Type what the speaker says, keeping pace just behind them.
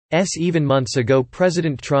Even months ago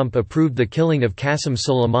President Trump approved the killing of Qassem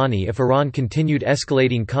Soleimani if Iran continued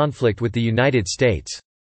escalating conflict with the United States.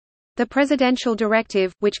 The presidential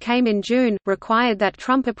directive, which came in June, required that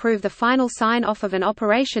Trump approve the final sign-off of an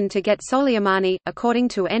operation to get Soleimani, according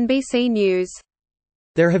to NBC News.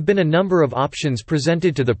 There have been a number of options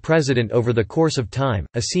presented to the president over the course of time,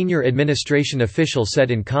 a senior administration official said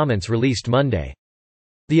in comments released Monday.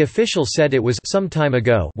 The official said it was some time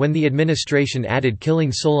ago when the administration added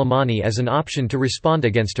killing Soleimani as an option to respond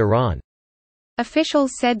against Iran.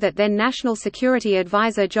 Officials said that then National Security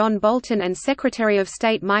Advisor John Bolton and Secretary of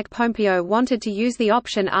State Mike Pompeo wanted to use the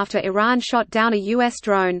option after Iran shot down a U.S.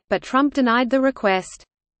 drone, but Trump denied the request.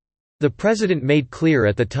 The president made clear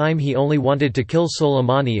at the time he only wanted to kill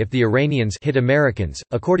Soleimani if the Iranians hit Americans,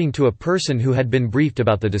 according to a person who had been briefed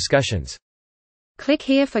about the discussions. Click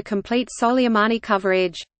here for complete Soleimani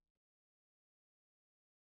coverage.